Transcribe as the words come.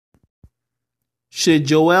Should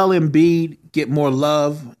Joel Embiid get more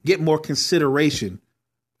love, get more consideration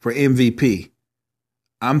for MVP?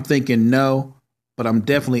 I'm thinking no, but I'm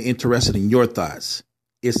definitely interested in your thoughts.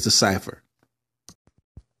 It's the Cypher.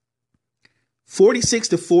 46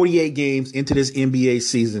 to 48 games into this NBA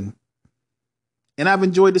season, and I've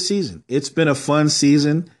enjoyed the season. It's been a fun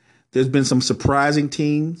season. There's been some surprising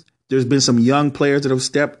teams. There's been some young players that have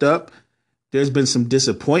stepped up. There's been some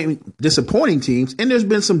disappointing teams, and there's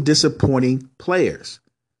been some disappointing players.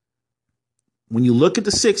 When you look at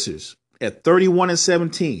the Sixers at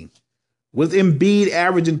 31-17, with Embiid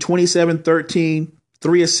averaging 27-13,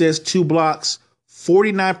 3 assists, 2 blocks,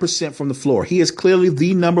 49% from the floor. He is clearly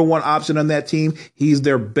the number one option on that team. He's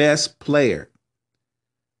their best player.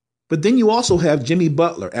 But then you also have Jimmy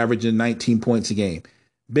Butler averaging 19 points a game.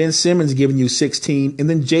 Ben Simmons giving you 16, and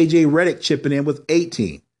then J.J. Redick chipping in with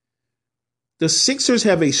 18. The Sixers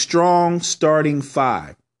have a strong starting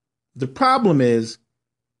 5. The problem is,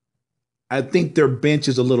 I think their bench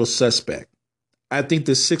is a little suspect. I think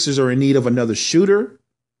the Sixers are in need of another shooter.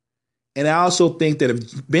 And I also think that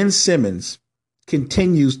if Ben Simmons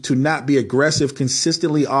continues to not be aggressive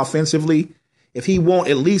consistently offensively, if he won't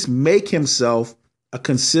at least make himself a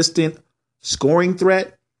consistent scoring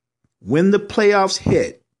threat, when the playoffs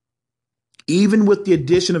hit, even with the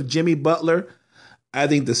addition of Jimmy Butler, I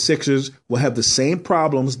think the Sixers will have the same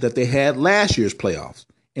problems that they had last year's playoffs.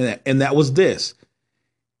 And that was this.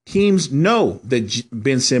 Teams know that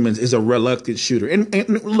Ben Simmons is a reluctant shooter. And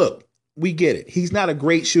look, we get it. He's not a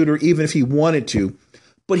great shooter, even if he wanted to.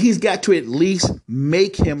 But he's got to at least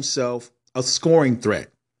make himself a scoring threat.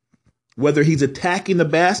 Whether he's attacking the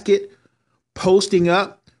basket, posting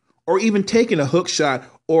up, or even taking a hook shot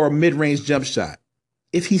or a mid-range jump shot.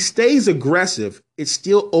 If he stays aggressive, it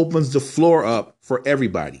still opens the floor up for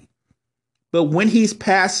everybody. But when he's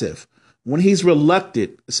passive, when he's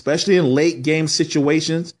reluctant, especially in late game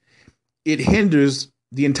situations, it hinders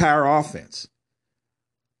the entire offense.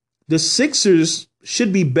 The Sixers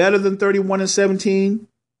should be better than 31-17,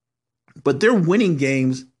 but they're winning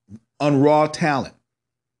games on raw talent.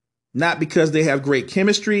 Not because they have great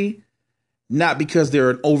chemistry, not because they're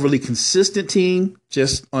an overly consistent team,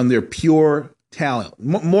 just on their pure talent.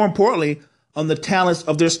 More importantly, on the talents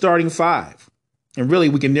of their starting 5. And really,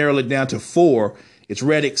 we can narrow it down to 4. It's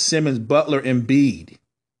Redick, Simmons, Butler, and Embiid.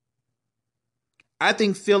 I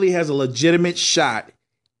think Philly has a legitimate shot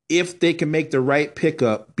if they can make the right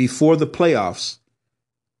pickup before the playoffs,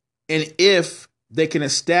 and if they can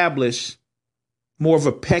establish more of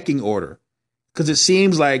a pecking order. Because it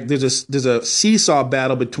seems like there's a seesaw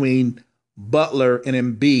battle between Butler and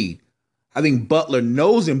Embiid. I think Butler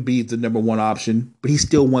knows Embiid's the number one option, but he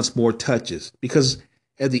still wants more touches. Because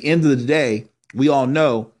at the end of the day, we all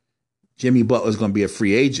know Jimmy Butler is going to be a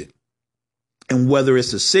free agent. And whether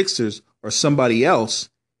it's the Sixers or somebody else,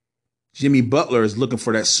 Jimmy Butler is looking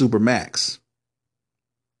for that super max.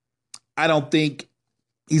 I don't think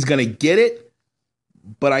he's going to get it,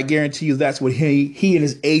 but I guarantee you that's what he and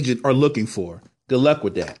his agent are looking for. Good luck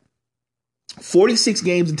with that. 46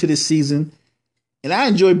 games into this season, and I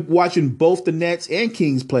enjoy watching both the Nets and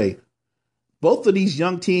Kings play. Both of these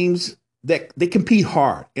young teams, that they compete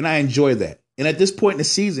hard, and I enjoy that. And at this point in the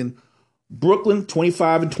season, Brooklyn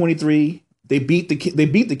 25-23. They beat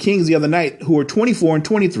the Kings the other night, who are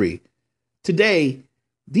 24-23. Today,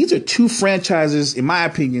 these are two franchises, in my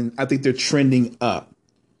opinion, I think they're trending up.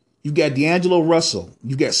 You've got D'Angelo Russell.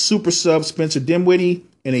 You've got super sub Spencer Dinwiddie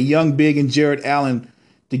and a young big in Jared Allen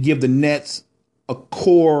to give the Nets a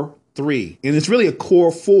core 3. And it's really a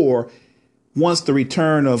core 4 once the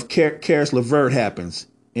return of Karis LeVert happens.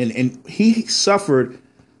 And he suffered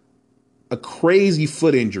a crazy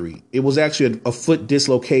foot injury. It was actually a foot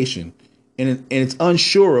dislocation. And it's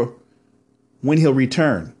unsure when he'll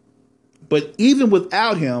return. But even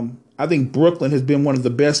without him, I think Brooklyn has been one of the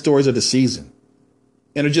best stories of the season.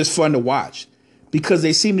 And are just fun to watch because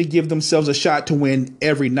they seem to give themselves a shot to win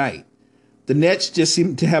every night. The Nets just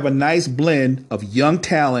seem to have a nice blend of young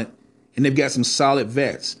talent, and they've got some solid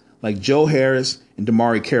vets like Joe Harris and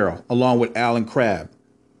DeMarre Carroll, along with Allen Crabbe.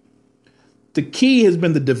 The key has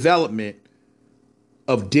been the development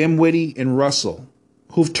of Dinwiddie and Russell,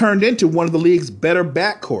 who've turned into one of the league's better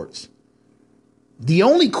backcourts. The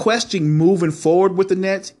only question moving forward with the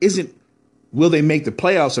Nets isn't will they make the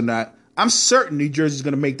playoffs or not. I'm certain New Jersey's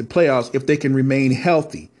going to make the playoffs if they can remain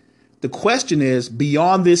healthy. The question is,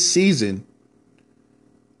 beyond this season,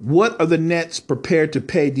 what are the Nets prepared to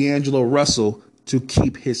pay D'Angelo Russell to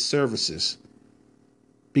keep his services?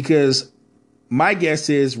 Because my guess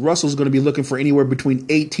is Russell's going to be looking for anywhere between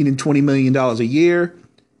 $18 and $20 million a year,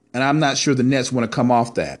 and I'm not sure the Nets want to come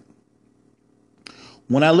off that.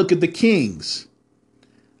 When I look at the Kings,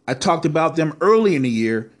 I talked about them early in the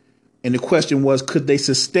year, and the question was, could they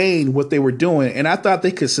sustain what they were doing? And I thought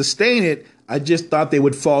they could sustain it. I just thought they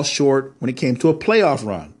would fall short when it came to a playoff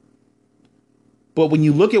run. But when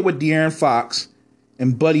you look at what De'Aaron Fox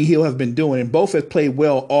and Buddy Hield have been doing, and both have played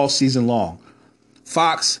well all season long.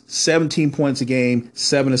 Fox, 17 points a game,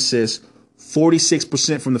 7 assists,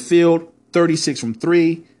 46% from the field, 36 from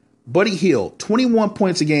three. Buddy Hield, 21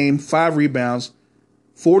 points a game, 5 rebounds,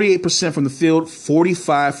 48% from the field,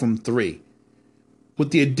 45 from three.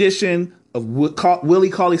 With the addition of Willie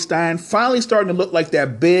Cauley-Stein finally starting to look like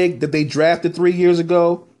that big that they drafted 3 years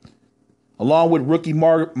ago, along with rookie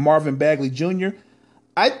Marvin Bagley Jr.,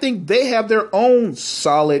 I think they have their own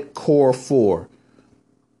solid core four.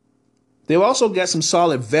 They've also got some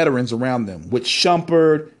solid veterans around them with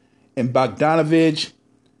Shumpert and Bogdanovich.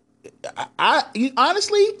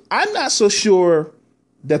 Honestly, I'm not so sure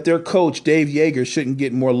that their coach, Dave Yeager, shouldn't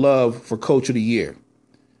get more love for Coach of the Year.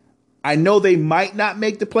 I know they might not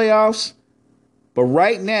make the playoffs, but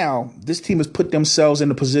right now, this team has put themselves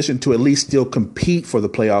in a position to at least still compete for the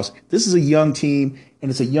playoffs. This is a young team,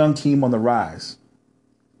 and it's a young team on the rise.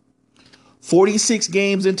 46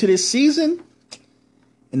 games into this season,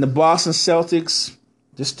 and the Boston Celtics,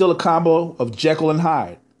 they're still a combo of Jekyll and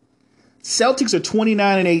Hyde. Celtics are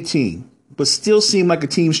 29-18, but still seem like a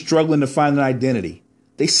team struggling to find an identity.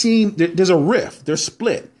 There's a rift. They're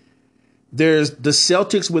split. There's the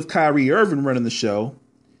Celtics with Kyrie Irving running the show,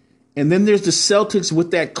 and then there's the Celtics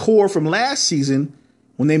with that core from last season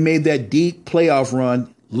when they made that deep playoff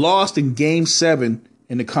run, lost in Game 7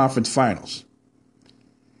 in the conference finals.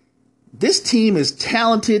 This team is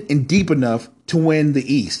talented and deep enough to win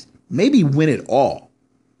the East, maybe win it all.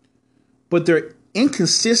 But they're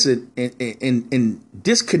inconsistent and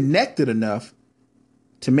disconnected enough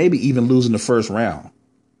to maybe even lose in the first round.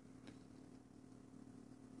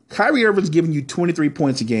 Kyrie Irving's giving you 23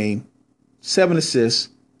 points a game, 7 assists,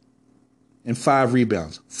 and 5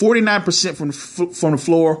 rebounds. 49% from the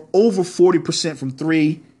floor, over 40% from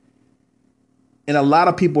three. And a lot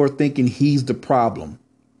of people are thinking he's the problem.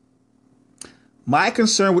 My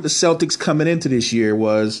concern with the Celtics coming into this year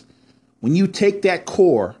was when you take that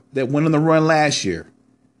core that went on the run last year,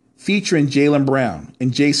 featuring Jaylen Brown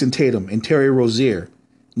and Jason Tatum and Terry Rozier,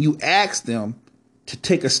 and you ask them to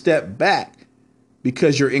take a step back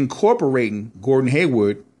because you're incorporating Gordon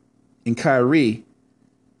Hayward and Kyrie,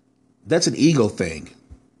 that's an ego thing.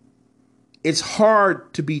 It's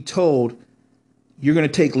hard to be told you're going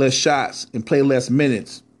to take less shots and play less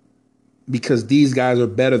minutes because these guys are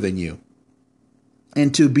better than you.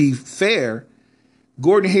 And to be fair,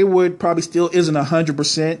 Gordon Hayward probably still isn't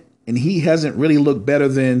 100%, and he hasn't really looked better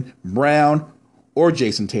than Brown or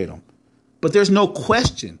Jason Tatum. But there's no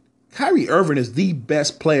question, Kyrie Irving is the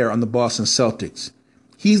best player on the Boston Celtics.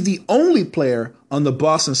 He's the only player on the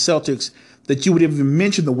Boston Celtics that you would even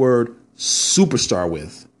mention the word superstar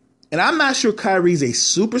with. And I'm not sure Kyrie's a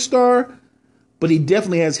superstar, but he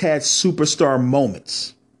definitely has had superstar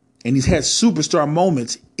moments. And he's had superstar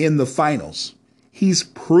moments in the finals. He's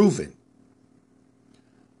proven.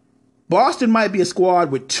 Boston might be a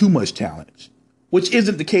squad with too much talent, which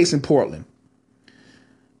isn't the case in Portland.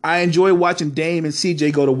 I enjoy watching Dame and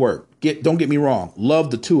CJ go to work. Don't get me wrong.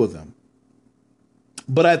 Love the two of them.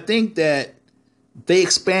 But I think that they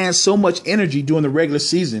expand so much energy during the regular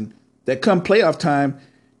season that come playoff time,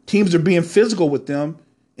 teams are being physical with them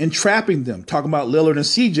and trapping them. Talking about Lillard and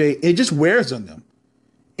CJ, it just wears on them.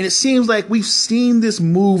 And it seems like we've seen this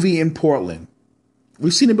movie in Portland.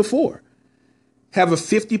 We've seen it before. Have a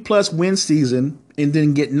 50-plus win season and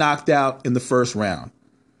then get knocked out in the first round.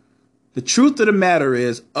 The truth of the matter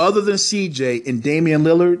is, other than CJ and Damian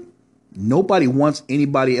Lillard, nobody wants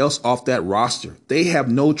anybody else off that roster. They have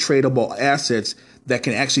no tradable assets that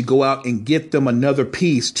can actually go out and get them another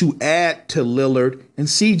piece to add to Lillard and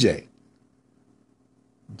CJ.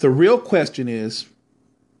 The real question is,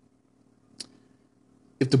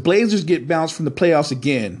 if the Blazers get bounced from the playoffs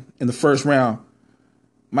again in the first round,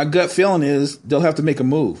 my gut feeling is they'll have to make a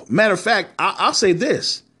move. Matter of fact, I'll say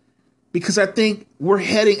this, because I think we're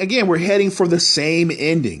heading for the same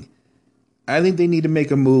ending. I think they need to make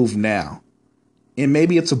a move now. And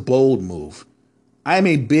maybe it's a bold move. I'm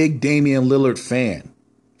a big Damian Lillard fan.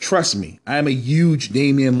 Trust me, I'm a huge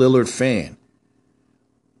Damian Lillard fan.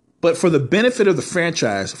 But for the benefit of the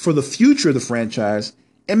franchise, for the future of the franchise,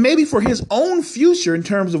 and maybe for his own future in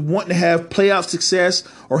terms of wanting to have playoff success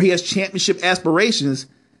or he has championship aspirations,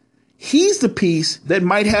 he's the piece that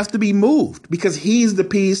might have to be moved because he's the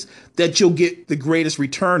piece that you'll get the greatest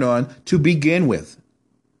return on to begin with.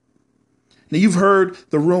 Now, you've heard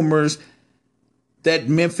the rumors that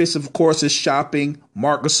Memphis, of course, is shopping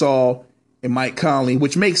Marc Gasol and Mike Conley,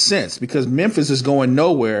 which makes sense because Memphis is going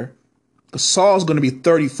nowhere. Gasol's going to be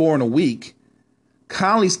 34 in a week.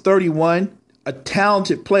 Conley's 31, a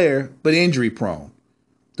talented player, but injury prone.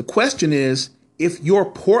 The question is, if you're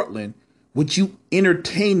Portland, would you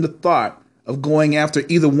entertain the thought of going after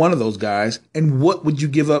either one of those guys, and what would you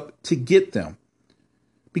give up to get them?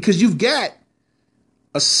 Because you've got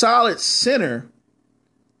a solid center.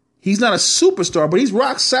 He's not a superstar, but he's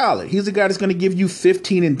rock solid. He's the guy that's going to give you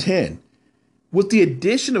 15 and 10. With the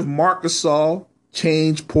addition of Marc Gasol,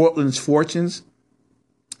 change Portland's fortunes?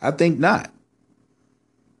 I think not.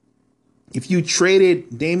 If you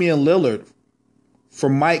traded Damian Lillard for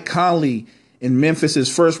Mike Conley in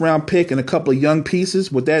Memphis's first-round pick and a couple of young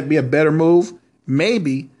pieces, would that be a better move?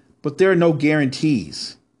 Maybe, but there are no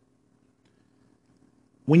guarantees.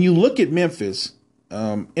 When you look at Memphis,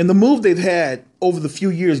 and the move they've had over the few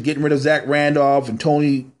years, getting rid of Zach Randolph and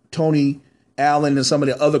Tony Allen and some of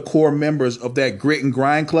the other core members of that grit and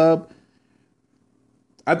grind club,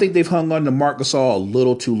 I think they've hung on to Marc Gasol a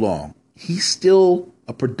little too long. He's still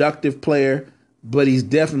a productive player, but he's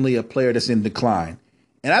definitely a player that's in decline.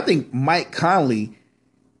 And I think Mike Conley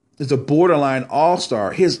is a borderline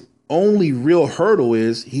all-star. His only real hurdle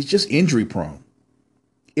is he's just injury prone.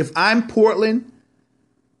 If I'm Portland,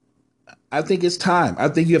 I think it's time. I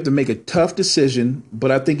think you have to make a tough decision,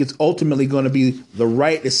 but I think it's ultimately going to be the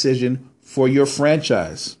right decision for your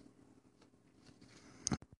franchise.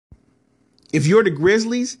 If you're the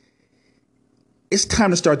Grizzlies, it's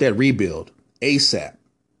time to start that rebuild ASAP.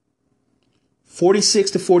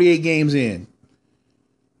 46 to 48 games in,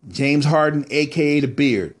 James Harden, a.k.a. the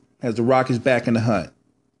Beard, has the Rockets back in the hunt.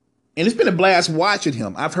 And it's been a blast watching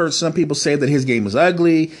him. I've heard some people say that his game is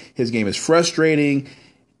ugly, his game is frustrating,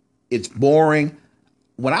 it's boring.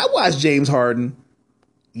 When I watch James Harden,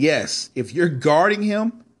 yes, if you're guarding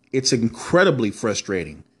him, it's incredibly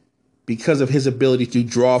frustrating because of his ability to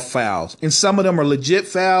draw fouls. And some of them are legit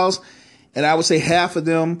fouls, and I would say half of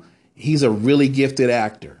them, he's a really gifted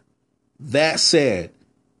actor. That said,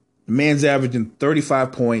 the man's averaging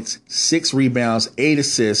 35 points, 6 rebounds, 8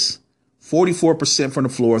 assists, 44% from the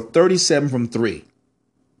floor, 37 from 3.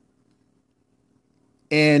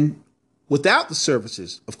 And without the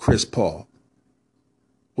services of Chris Paul,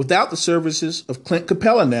 without the services of Clint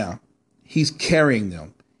Capella now, he's carrying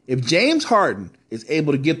them. If James Harden is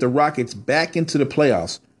able to get the Rockets back into the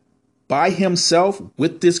playoffs by himself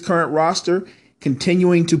with this current roster,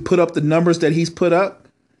 continuing to put up the numbers that he's put up,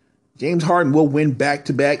 James Harden will win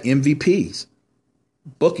back-to-back MVPs.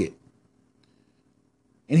 Book it.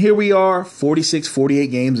 And here we are, 46, 48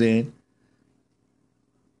 games in,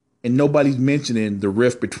 and nobody's mentioning the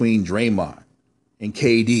rift between Draymond and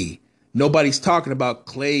KD. Nobody's talking about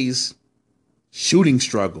Klay's shooting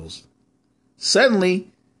struggles. Suddenly,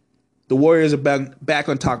 the Warriors are back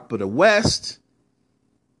on top of the West.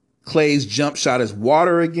 Klay's jump shot is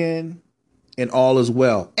water again, and all is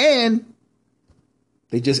well. And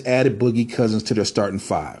they just added Boogie Cousins to their starting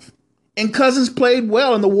 5. And Cousins played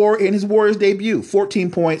well in his Warriors debut.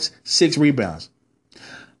 14 points, 6 rebounds.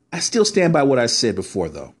 I still stand by what I said before,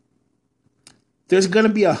 though. There's going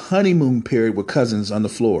to be a honeymoon period with Cousins on the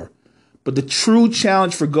floor. But the true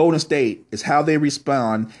challenge for Golden State is how they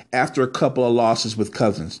respond after a couple of losses with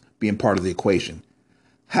Cousins being part of the equation.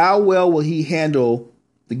 How well will he handle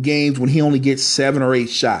the games when he only gets 7 or 8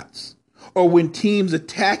 shots? Or when teams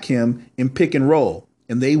attack him in pick and roll?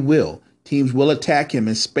 And they will. Teams will attack him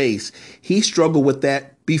in space. He struggled with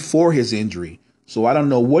that before his injury. So I don't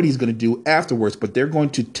know what he's going to do afterwards, but they're going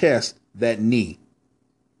to test that knee.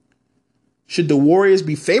 Should the Warriors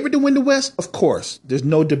be favored to win the West? Of course. There's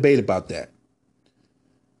no debate about that.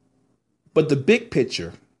 But the big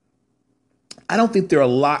picture, I don't think they're a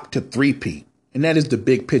lock to three-peat. And that is the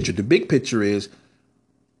big picture. The big picture is,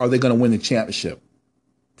 are they going to win the championship?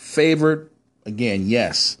 Favored? Again,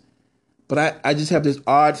 yes. But I just have this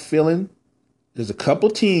odd feeling. There's a couple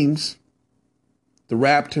teams, the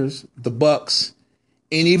Raptors, the Bucks,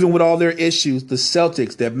 and even with all their issues, the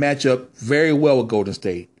Celtics, that match up very well with Golden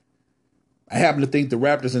State. I happen to think the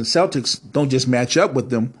Raptors and Celtics don't just match up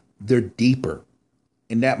with them, they're deeper.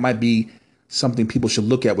 And that might be something people should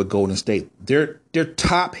look at with Golden State. They're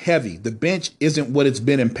top heavy. The bench isn't what it's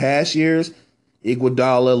been in past years.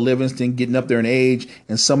 Iguodala, Livingston getting up there in age,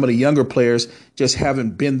 and some of the younger players just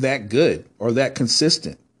haven't been that good or that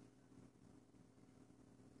consistent.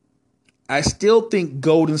 I still think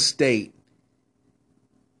Golden State,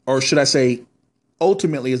 or should I say,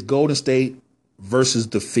 ultimately it's Golden State versus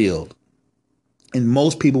the field. And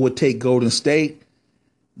most people would take Golden State.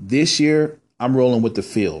 This year, I'm rolling with the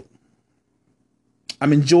field.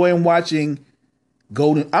 I'm enjoying watching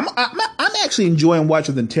I'm actually enjoying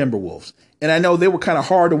watching the Timberwolves. And I know they were kind of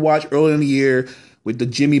hard to watch early in the year with the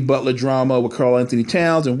Jimmy Butler drama with Karl Anthony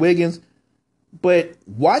Towns and Wiggins. But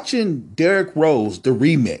watching Derrick Rose, the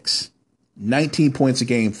remix, 19 points a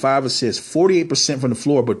game, 5 assists, 48% from the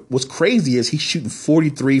floor. But what's crazy is he's shooting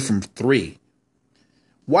 43 from 3.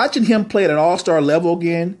 Watching him play at an all-star level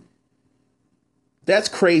again, that's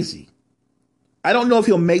crazy. I don't know if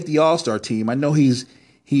he'll make the all-star team. I know he's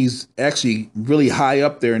actually really high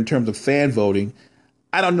up there in terms of fan voting.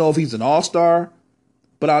 I don't know if he's an all-star,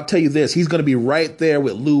 but I'll tell you this. He's going to be right there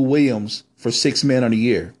with Lou Williams for 6 men on the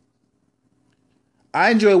year.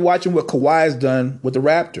 I enjoy watching what Kawhi has done with the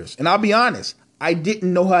Raptors. And I'll be honest, I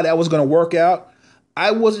didn't know how that was going to work out.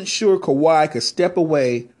 I wasn't sure Kawhi could step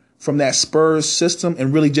away from that Spurs system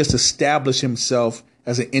and really just establish himself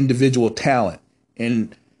as an individual talent.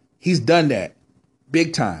 And he's done that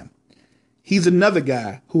big time. He's another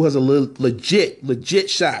guy who has a legit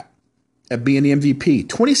shot at being the MVP.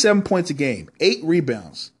 27 points a game, 8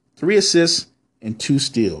 rebounds, 3 assists, and 2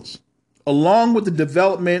 steals. Along with the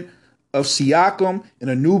development of Siakam and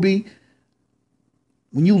Anunoby,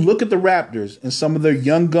 when you look at the Raptors and some of their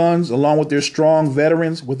young guns, along with their strong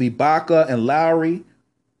veterans with Ibaka and Lowry,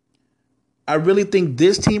 I really think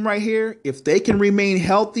this team right here, if they can remain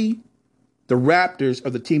healthy, the Raptors are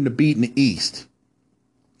the team to beat in the East.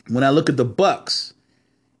 When I look at the Bucks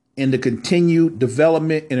and the continued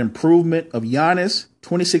development and improvement of Giannis,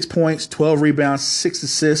 26 points, 12 rebounds, 6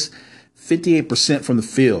 assists, 58% from the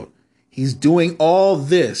field. He's doing all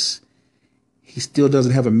this. He still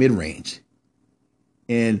doesn't have a mid-range.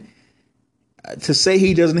 And to say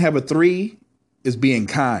he doesn't have a 3 is being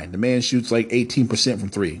kind. The man shoots like 18% from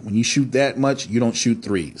 3. When you shoot that much, you don't shoot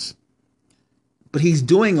 3s. But he's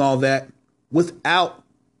doing all that without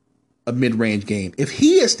a mid-range game. If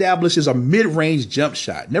he establishes a mid-range jump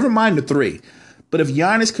shot, never mind the 3, but if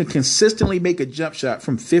Giannis can consistently make a jump shot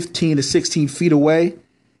from 15 to 16 feet away,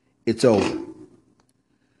 it's over.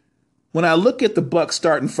 When I look at the Bucks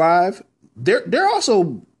starting 5, they're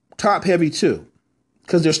also top heavy too,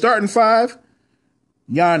 because they're starting 5.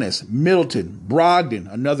 Giannis, Middleton,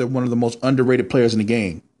 Brogdon, another one of the most underrated players in the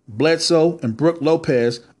game. Bledsoe and Brook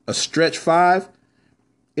Lopez, a stretch 5.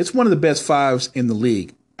 It's one of the best 5s in the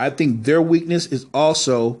league. I think their weakness is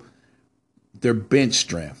also their bench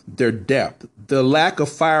strength, their depth, the lack of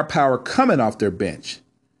firepower coming off their bench.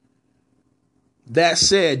 That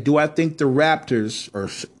said, do I think the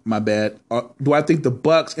do I think the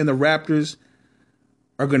Bucks and the Raptors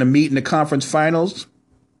are going to meet in the conference finals?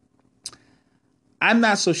 I'm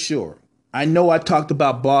not so sure. I know I talked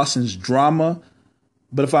about Boston's drama,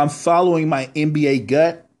 but if I'm following my NBA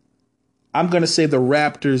gut, I'm going to say the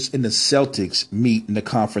Raptors and the Celtics meet in the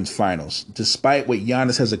conference finals. Despite what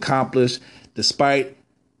Giannis has accomplished, despite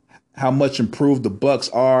how much improved the Bucks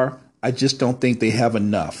are, I just don't think they have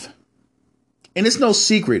enough. And it's no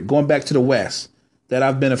secret, going back to the West, that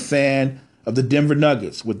I've been a fan of the Denver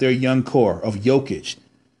Nuggets with their young core of Jokic,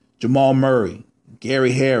 Jamal Murray,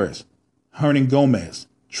 Gary Harris, Hernan Gomez,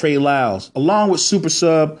 Trey Lyles, along with super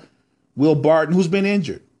sub Will Barton, who's been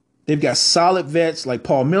injured. They've got solid vets like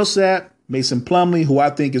Paul Millsap, Mason Plumlee, who I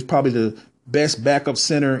think is probably the best backup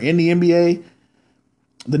center in the NBA.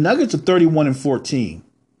 The Nuggets are 31-14,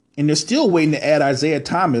 and they're still waiting to add Isaiah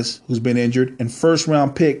Thomas, who's been injured, and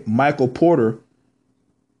first-round pick Michael Porter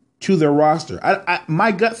to their roster.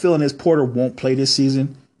 My gut feeling is Porter won't play this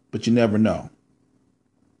season, but you never know.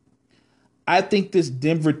 I think this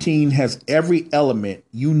Denver team has every element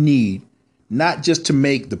you need, not just to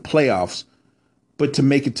make the playoffs, but to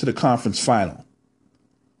make it to the conference final.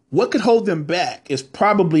 What could hold them back is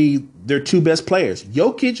probably their 2 best players,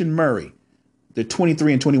 Jokic and Murray. They're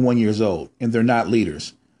 23 and 21 years old, and they're not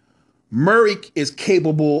leaders. Murray is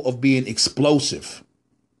capable of being explosive.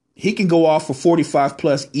 He can go off for 45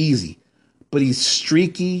 plus easy, but he's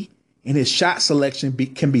streaky, and his shot selection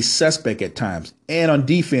can be suspect at times. And on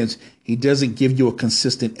defense, he doesn't give you a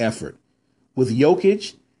consistent effort. With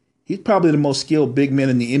Jokic, he's probably the most skilled big man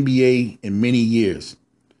in the NBA in many years.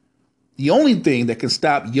 The only thing that can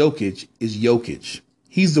stop Jokic is Jokic.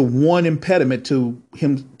 He's the one impediment to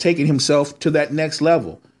him taking himself to that next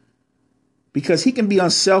level, because he can be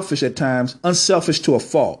unselfish at times, unselfish to a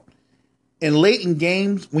fault. And late in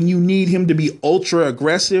games, when you need him to be ultra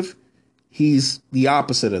aggressive, he's the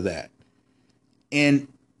opposite of that. And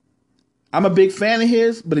I'm a big fan of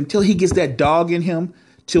his, but until he gets that dog in him,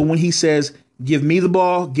 till when he says, give me the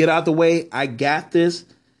ball, get out the way, I got this,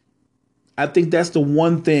 I think that's the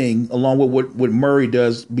one thing, along with what Murray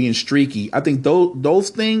does, being streaky. I think those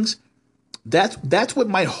things, that's what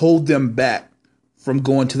might hold them back from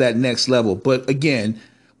going to that next level. But again,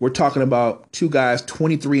 we're talking about 2 guys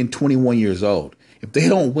 23 and 21 years old. If they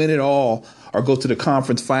don't win it all or go to the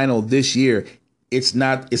conference final this year, it's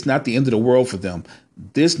not the end of the world for them.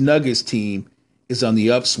 This Nuggets team is on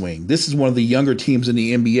the upswing. This is one of the younger teams in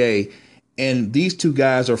the NBA, and these two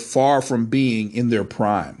guys are far from being in their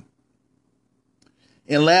prime.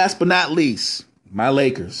 And last but not least, my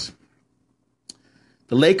Lakers.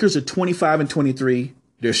 The Lakers are 25-23.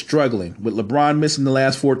 They're struggling, with LeBron missing the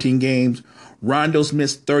last 14 games. Rondo's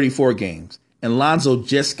missed 34 games. And Lonzo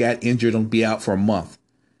just got injured and will be out for a month.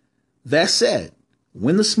 That said,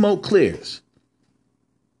 when the smoke clears,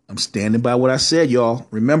 I'm standing by what I said, y'all.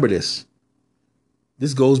 Remember this.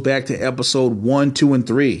 This goes back to episode 1, 2, and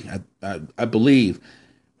 3. I believe.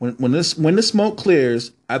 When the smoke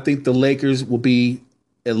clears, I think the Lakers will be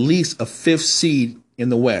at least a 5th seed in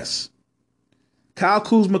the West. Kyle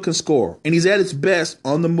Kuzma can score, and he's at his best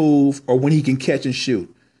on the move or when he can catch and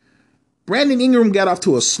shoot. Brandon Ingram got off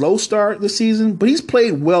to a slow start this season, but he's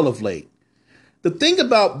played well of late. The thing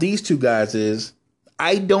about these two guys is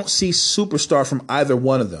I don't see superstar from either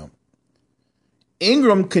one of them.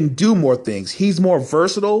 Ingram can do more things. He's more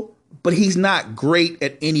versatile, but he's not great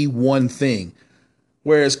at any one thing.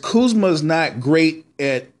 Whereas Kuzma is not great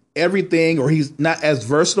at everything, or he's not as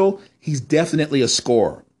versatile. He's definitely a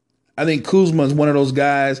scorer. I think Kuzma is one of those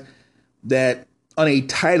guys that on a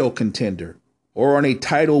title contender or on a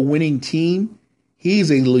title winning team, he's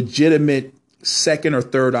a legitimate second or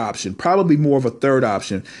third option, probably more of a third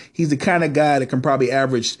option. He's the kind of guy that can probably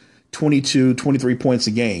average 22, 23 points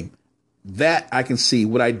a game. That I can see.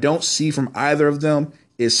 What I don't see from either of them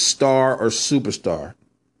is star or superstar.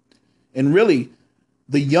 And really,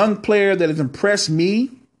 the young player that has impressed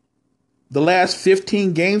me the last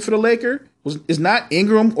 15 games for the Lakers is not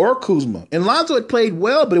Ingram or Kuzma. And Lonzo had played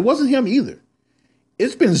well, but it wasn't him either.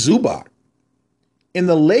 It's been Zubac. In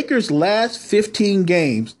the Lakers' last 15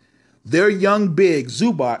 games, their young big,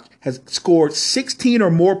 Zubac, has scored 16 or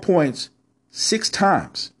more points 6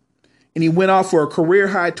 times. And he went off for a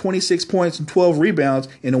career-high 26 points and 12 rebounds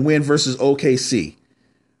in a win versus OKC.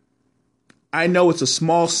 I know it's a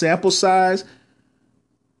small sample size,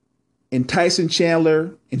 and Tyson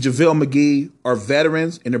Chandler and JaVale McGee are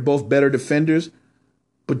veterans, and they're both better defenders.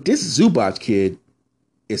 But this Zubac kid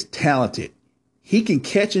is talented. He can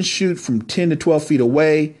catch and shoot from 10 to 12 feet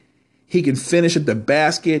away. He can finish at the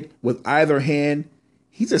basket with either hand.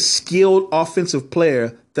 He's a skilled offensive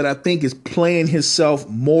player that I think is playing himself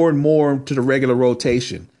more and more to the regular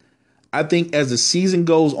rotation. I think as the season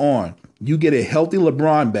goes on, you get a healthy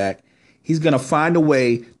LeBron back, he's going to find a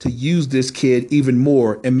way to use this kid even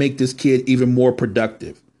more and make this kid even more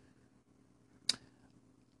productive.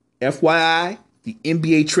 FYI, the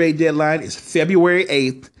NBA trade deadline is February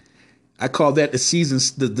 8th. I call that the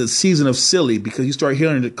season of silly, because you start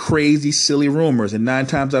hearing the crazy, silly rumors, and 9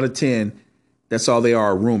 times out of 10, that's all they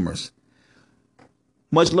are, rumors.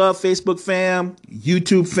 Much love, Facebook fam,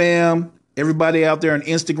 YouTube fam, everybody out there on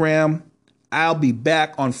Instagram. I'll be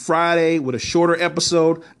back on Friday with a shorter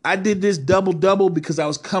episode. I did this double because I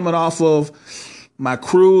was coming off of my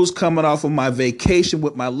cruise, coming off of my vacation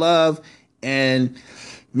with my love, and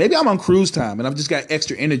maybe I'm on cruise time and I've just got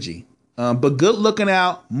extra energy. But good looking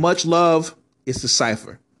out. Much love. It's the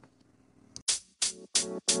Cypher.